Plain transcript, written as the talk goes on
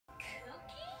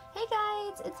Hi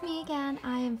guys, it's me again.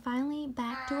 I am finally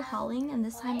back to hauling, and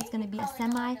this time it's going to be a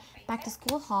semi back to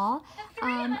school haul.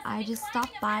 I just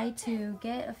stopped by to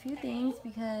get a few things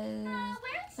because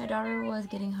my daughter was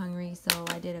getting hungry, so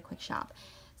I did a quick shop.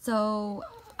 So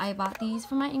I bought these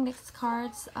for my index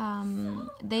cards.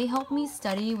 They help me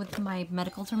study with my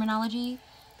medical terminology.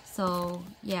 So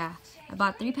yeah, I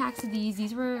bought 3 packs of these.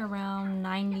 These were around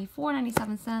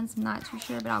 97 cents. I'm not too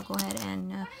sure, but I'll go ahead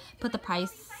and put the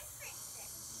price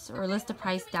or list the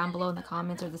price down below in the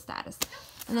comments or the status.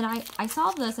 And then I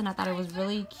saw this and I thought it was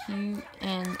really cute,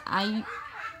 and I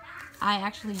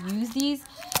actually use these.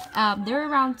 They're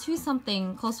around 2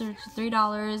 something, closer to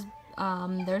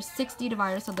 $3. There's 60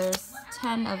 dividers, so there's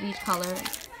 10 of each color.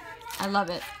 I love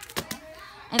it.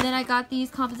 And then I got these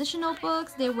composition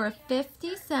notebooks. They were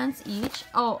 50 cents each.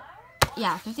 Oh,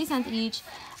 yeah, 50 cents each.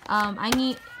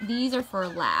 These are for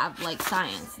lab, like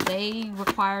science. They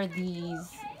require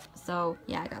these. So,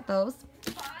 yeah, I got those.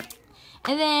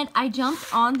 And then I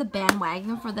jumped on the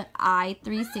bandwagon for the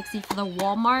i360 for the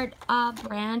Walmart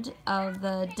brand of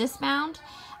the Dismount.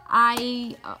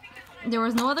 There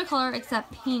was no other color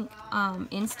except pink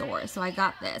in store, so I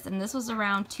got this. And this was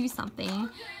around 2 something.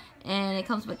 And it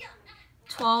comes with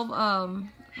 12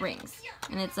 rings,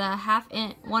 and it's a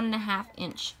 1.5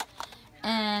 inch.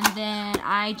 And then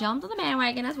I jumped on the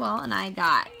bandwagon as well, and I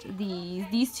got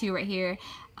these 2 right here.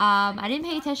 I didn't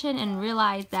pay attention and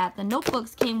realized that the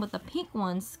notebooks came with the pink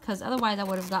ones, because otherwise I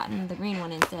would have gotten the green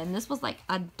one instead. And this was like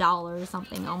 $1 or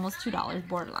something, almost $2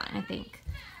 borderline, I think.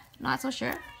 Not so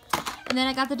sure. And then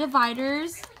I got the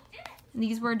dividers.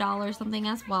 These were $1 something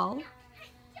as well.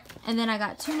 And then I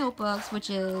got 2 notebooks, which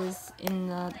is in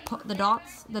the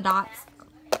dots,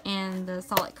 and the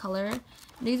solid color.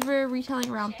 These were retailing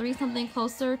around 3 something,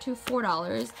 closer to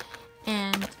 $4.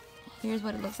 And here's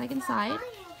what it looks like inside.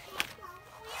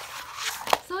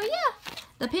 So yeah,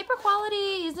 the paper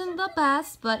quality isn't the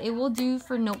best, but it will do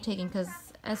for note taking, because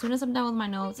as soon as I'm done with my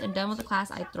notes and done with the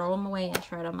class, I throw them away and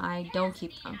shred them. I don't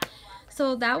keep them.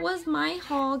 So that was my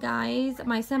haul, guys,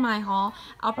 my semi haul.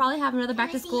 I'll probably have another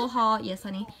back to school haul. Yes,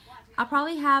 honey. I'll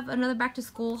probably have another back to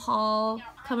school haul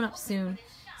coming up soon.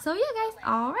 So yeah, guys.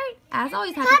 All right. As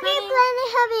always, happy planning.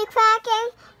 Happy cracking.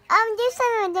 This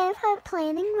is a day for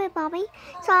planning with Bobby.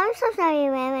 So I'm so sorry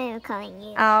when I'm calling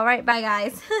you. All right. Bye,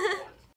 guys.